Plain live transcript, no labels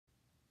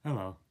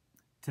Hello.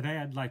 Today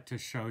I'd like to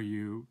show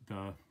you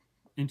the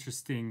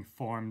interesting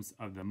forms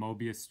of the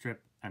Möbius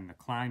strip and the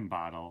Klein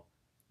bottle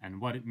and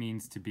what it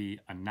means to be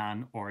a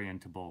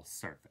non-orientable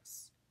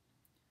surface.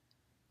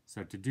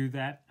 So to do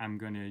that, I'm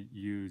going to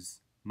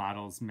use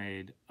models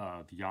made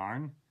of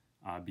yarn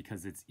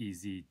because it's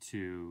easy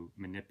to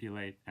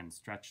manipulate and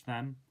stretch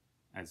them,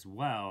 as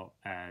well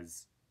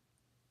as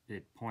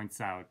it points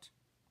out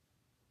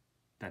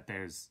that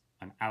there's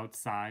an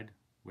outside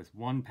with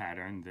one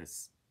pattern,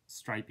 this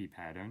stripy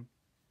pattern,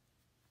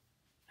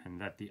 and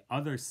that the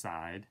other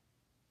side,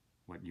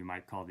 what you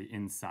might call the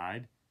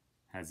inside,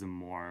 has a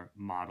more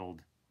mottled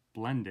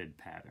blended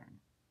pattern.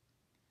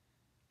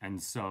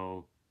 And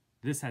so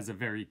this has a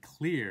very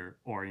clear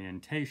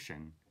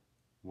orientation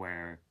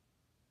where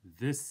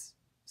this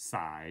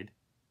side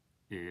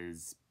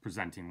is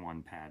presenting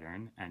one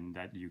pattern and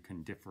that you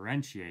can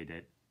differentiate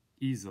it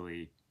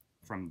easily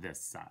from this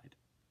side.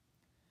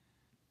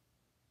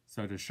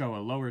 So to show a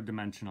lower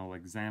dimensional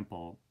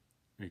example,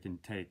 we can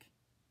take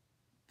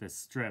this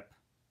strip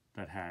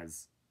that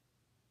has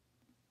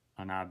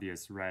an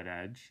obvious red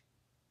edge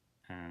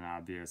and an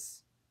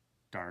obvious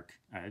dark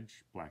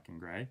edge, black and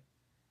gray.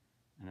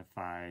 And if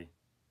I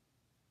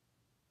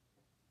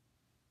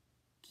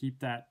keep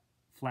that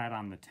flat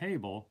on the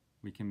table,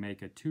 we can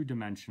make a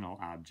two-dimensional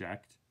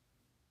object,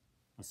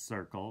 a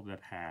circle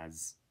that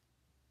has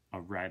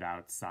a red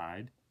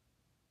outside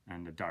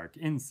and a dark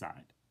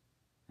inside.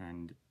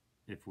 And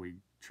if we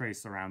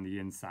trace around the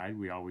inside,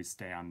 we always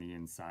stay on the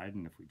inside,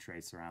 and if we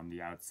trace around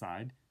the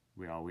outside,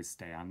 we always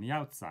stay on the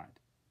outside.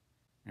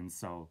 And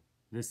so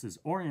this is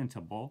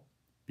orientable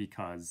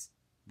because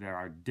there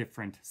are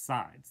different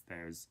sides.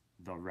 There's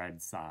the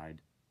red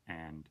side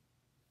and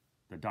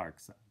the dark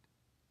side.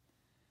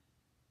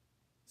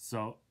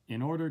 So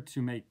in order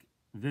to make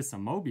this a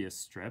Möbius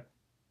strip,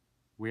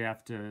 we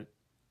have to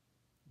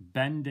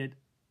bend it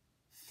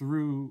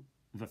through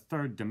the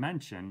third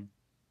dimension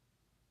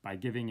by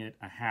giving it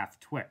a half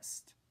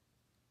twist.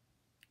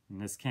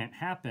 And this can't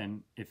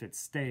happen if it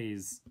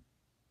stays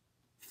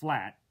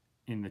flat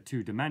in the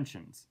two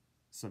dimensions.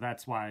 So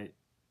that's why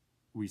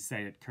we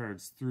say it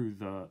curves through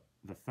the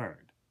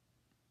third,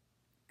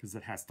 because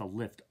it has to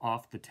lift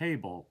off the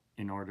table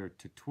in order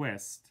to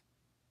twist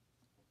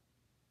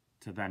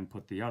to then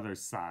put the other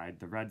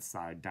side, the red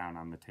side, down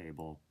on the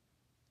table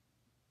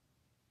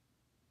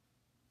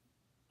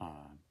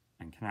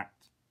and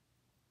connect.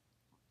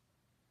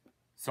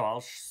 So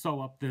I'll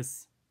sew up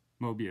this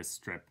Möbius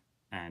strip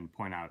and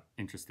point out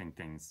interesting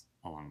things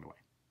along the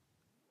way.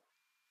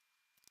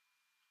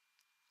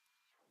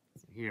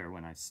 So here,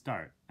 when I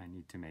start, I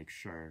need to make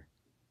sure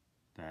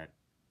that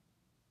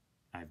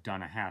I've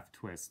done a half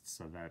twist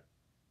so that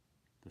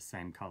the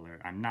same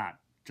color, I'm not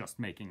just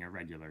making a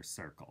regular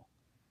circle.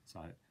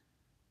 So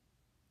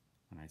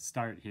when I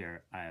start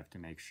here, I have to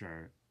make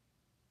sure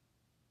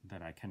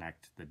that I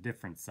connect the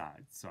different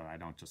sides so I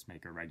don't just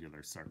make a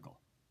regular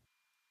circle.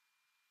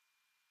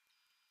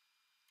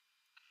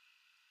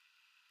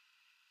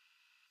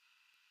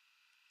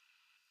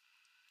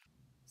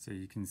 So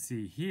you can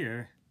see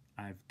here,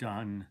 I've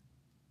done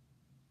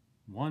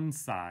one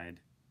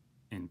side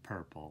in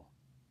purple.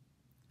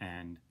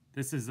 And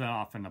this is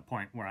often a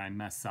point where I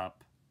mess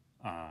up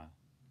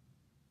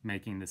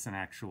making this an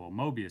actual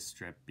Möbius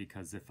strip,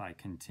 because if I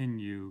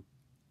continue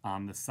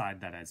on the side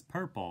that has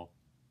purple,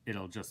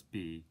 it'll just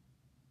be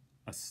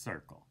a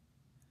circle.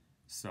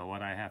 So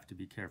what I have to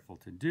be careful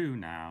to do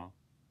now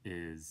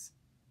is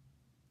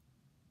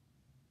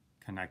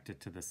connect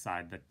it to the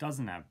side that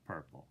doesn't have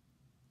purple.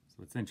 So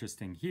what's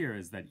interesting here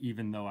is that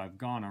even though I've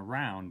gone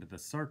around the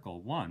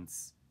circle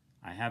once,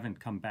 I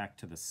haven't come back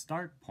to the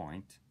start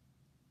point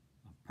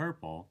of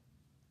purple.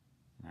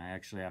 And I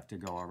actually have to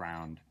go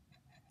around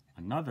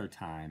another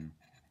time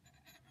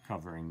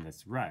covering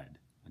this red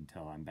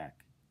until I'm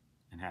back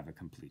and have a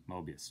complete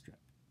Möbius strip.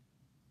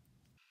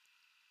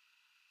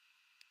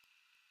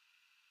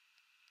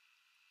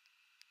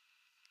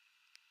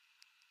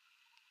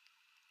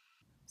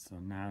 So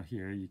now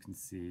here you can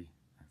see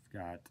I've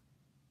got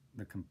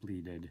the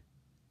completed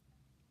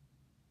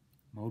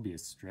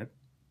Möbius strip.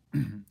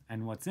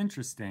 And what's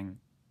interesting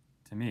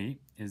to me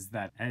is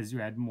that as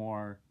you add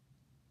more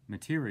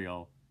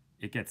material,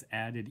 it gets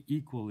added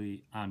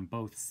equally on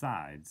both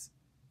sides.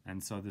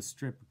 And so the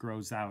strip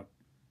grows out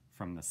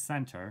from the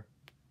center.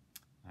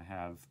 I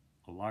have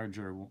a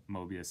larger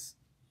Möbius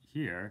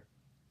here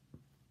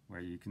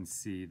where you can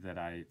see that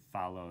I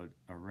followed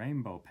a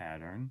rainbow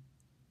pattern,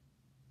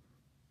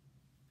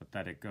 but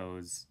that it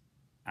goes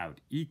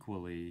out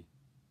equally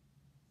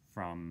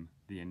from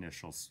the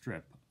initial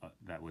strip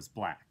that was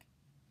black.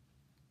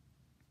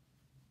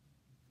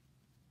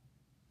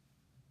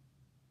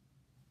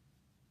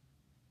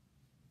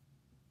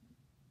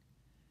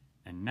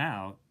 And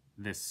now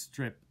this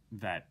strip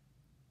that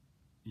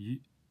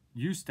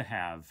used to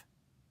have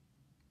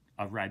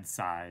a red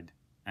side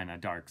and a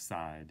dark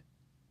side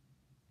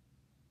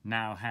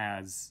now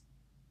has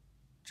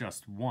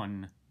just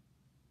one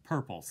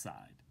purple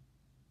side.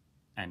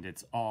 And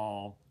it's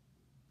all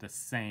the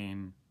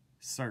same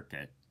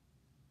circuit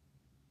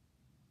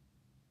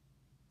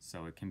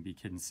so it can be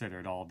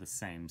considered all the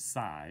same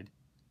side.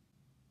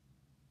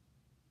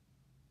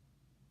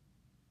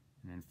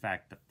 And in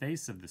fact, the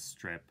face of the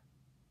strip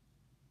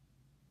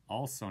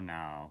also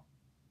now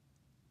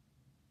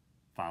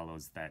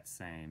follows that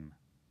same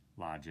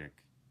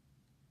logic,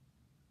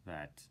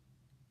 that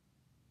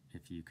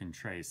if you can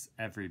trace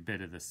every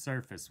bit of the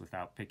surface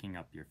without picking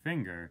up your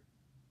finger,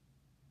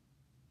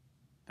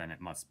 then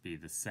it must be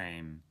the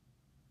same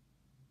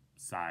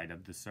side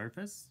of the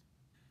surface.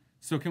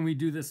 So can we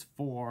do this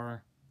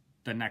for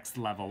the next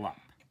level up,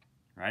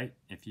 right?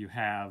 If you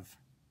have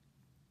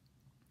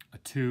a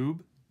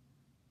tube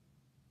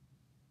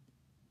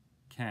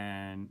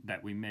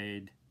that we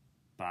made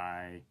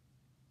by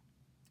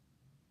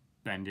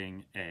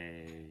bending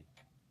a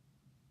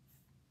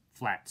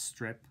flat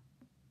strip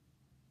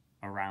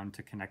around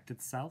to connect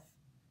itself,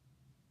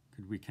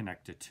 could we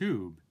connect a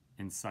tube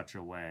in such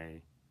a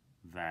way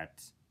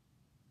that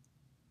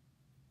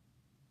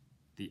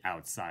the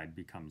outside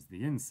becomes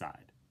the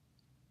inside?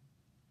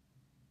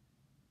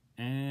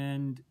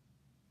 And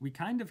we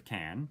kind of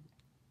can,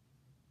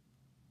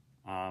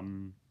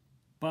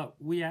 but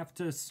we have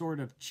to sort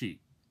of cheat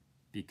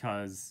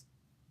because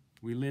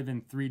we live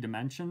in 3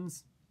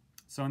 dimensions.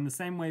 So in the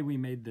same way we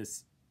made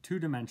this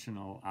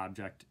 2-dimensional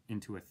object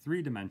into a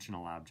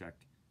 3-dimensional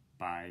object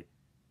by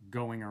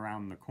going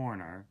around the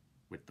corner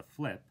with the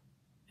flip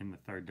in the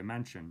 3rd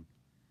dimension,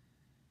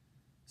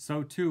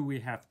 so too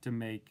we have to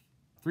make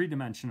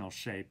 3-dimensional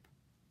shape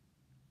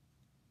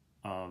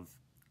of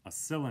a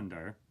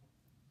cylinder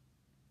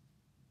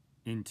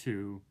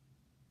into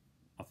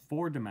a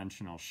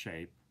 4-dimensional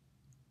shape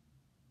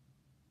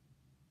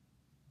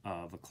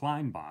of a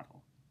Klein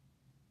bottle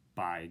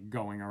by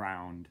going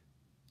around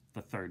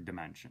the 3rd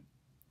dimension.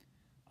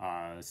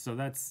 So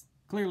that's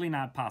clearly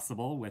not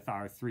possible with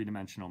our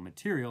 3-dimensional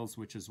materials,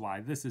 which is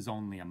why this is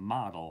only a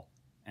model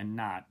and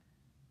not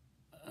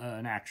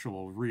an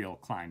actual real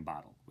Klein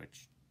bottle,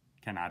 which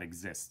cannot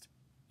exist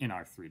in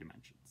our 3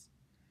 dimensions.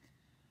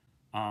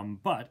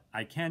 But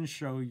I can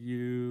show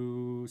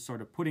you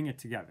sort of putting it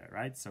together,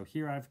 right? So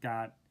here I've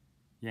got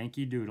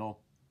Yankee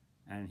Doodle,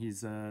 and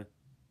he's a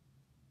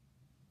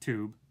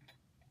tube,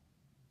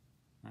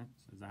 right?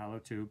 So it's a hollow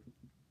tube.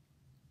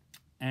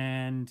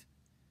 And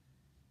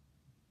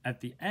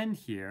at the end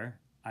here,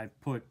 I've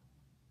put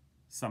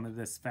some of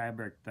this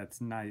fabric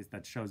that's nice,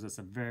 that shows us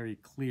a very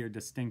clear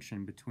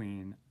distinction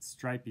between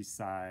stripy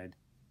side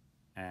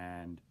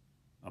and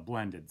a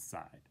blended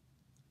side.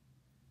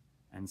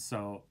 And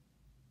so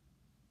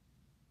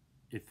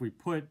if we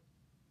put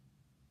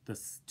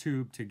this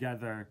tube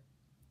together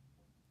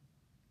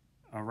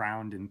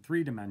around in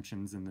 3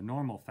 dimensions in the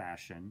normal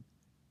fashion,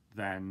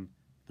 then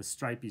the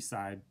stripy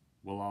side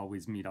will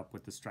always meet up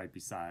with the stripy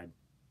side,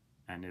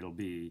 and it'll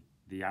be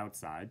the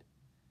outside,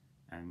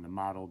 and the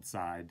mottled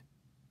side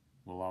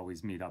will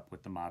always meet up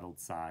with the mottled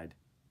side,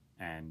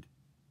 and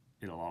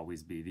it'll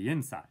always be the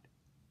inside.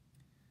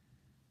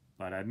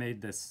 But I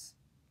made this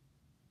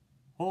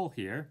hole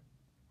here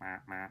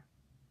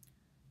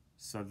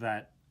so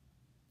that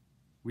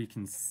we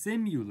can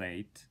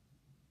simulate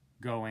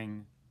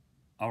going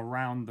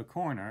around the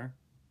corner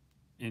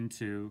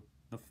into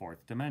the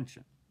 4th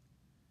dimension.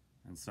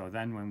 And so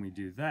then when we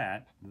do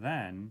that,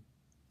 then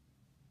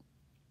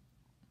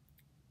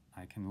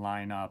I can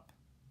line up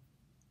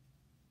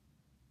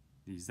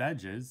these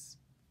edges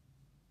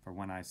for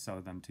when I sew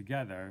them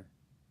together,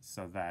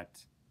 so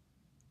that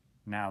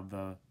now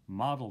the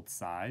mottled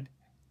side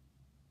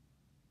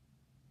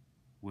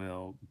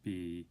will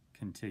be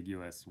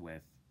contiguous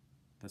with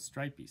the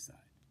stripy side.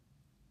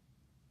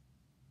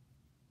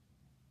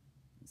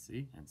 You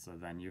see? And so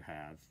then you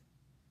have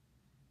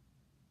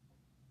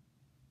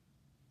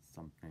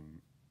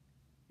something,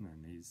 and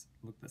then these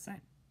look the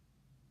same.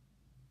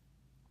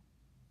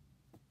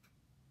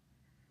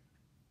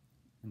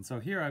 And so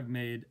here I've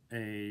made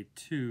a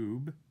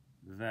tube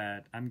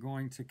that I'm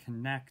going to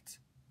connect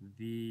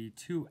the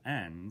 2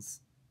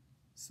 ends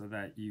so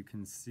that you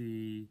can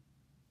see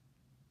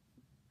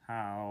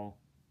how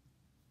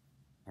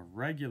a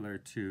regular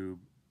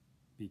tube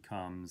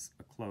becomes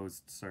a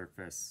closed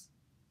surface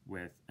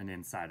with an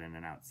inside and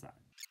an outside.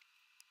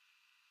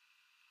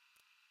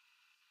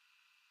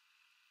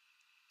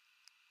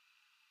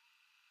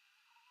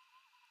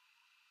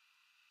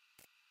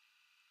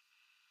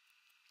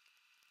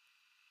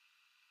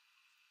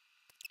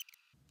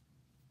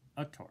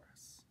 A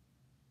torus.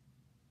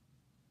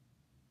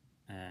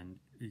 And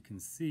you can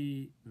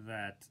see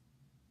that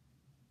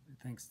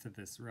thanks to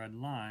this red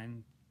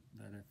line,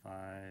 that if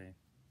I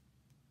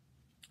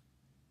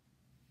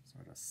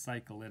sort of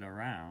cycle it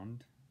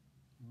around,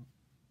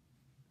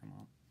 come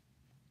on,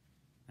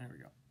 there we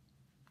go,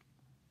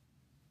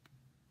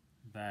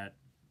 that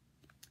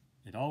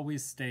it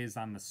always stays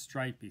on the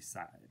stripy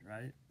side,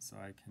 right? So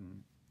I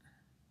can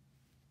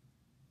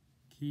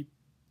keep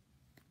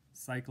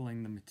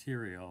cycling the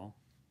material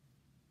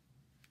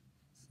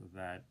so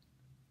that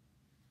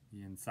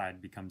the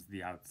inside becomes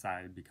the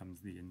outside, becomes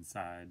the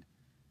inside.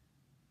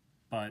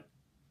 But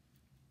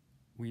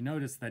we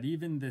notice that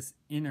even this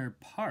inner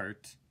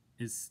part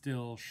is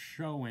still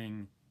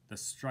showing the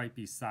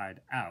stripy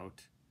side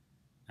out,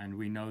 and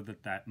we know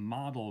that that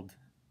modeled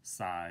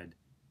side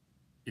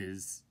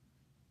is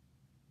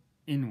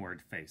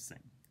inward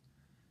facing.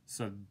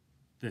 So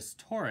this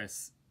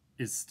torus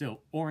is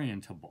still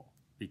orientable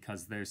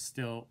because there's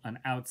still an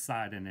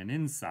outside and an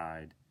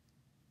inside,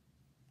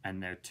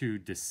 and they're two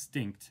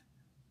distinct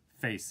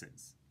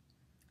faces,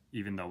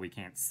 even though we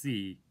can't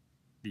see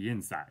the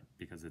inside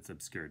because it's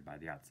obscured by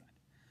the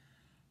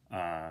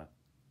outside.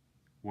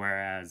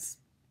 Whereas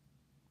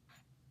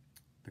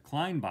the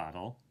Klein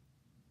bottle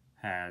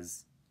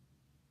has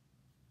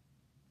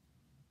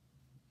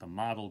the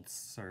modeled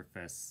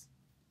surface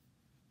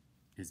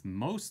is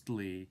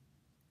mostly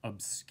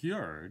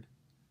obscured,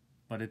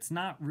 but it's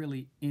not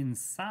really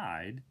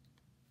inside,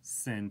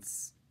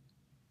 since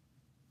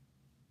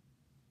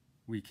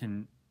we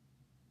can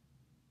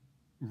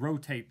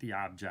rotate the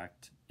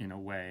object in a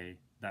way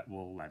that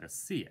will let us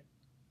see it.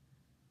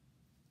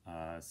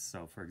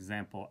 So for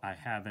example, I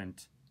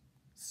haven't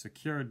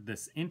secured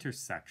this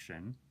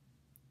intersection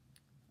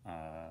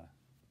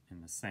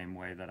in the same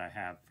way that I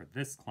have for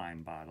this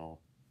Klein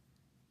bottle.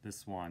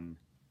 This one,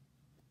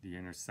 the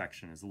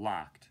intersection is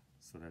locked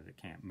so that it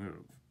can't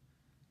move.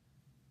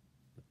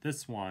 But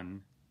this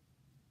one,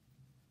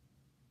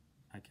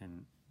 I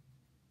can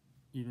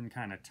even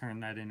kind of turn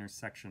that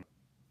intersection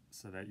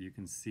so that you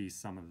can see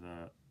some of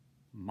the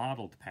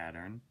modeled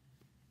pattern,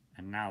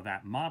 and now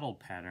that modeled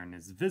pattern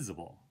is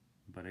visible.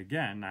 But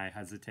again, I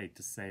hesitate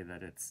to say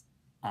that it's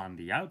on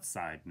the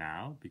outside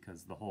now,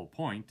 because the whole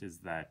point is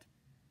that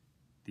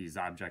these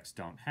objects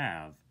don't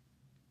have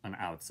an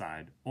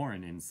outside or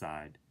an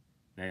inside.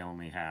 They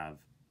only have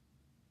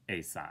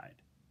a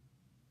side.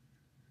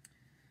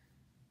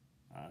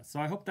 So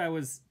I hope that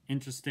was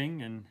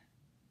interesting and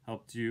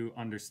helped you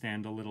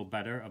understand a little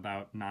better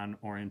about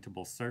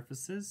non-orientable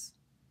surfaces.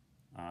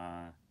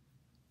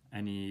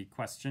 Any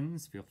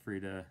questions, feel free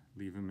to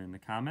leave them in the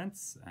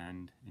comments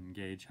and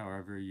engage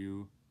however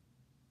you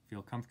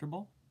feel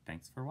comfortable.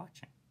 Thanks for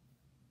watching.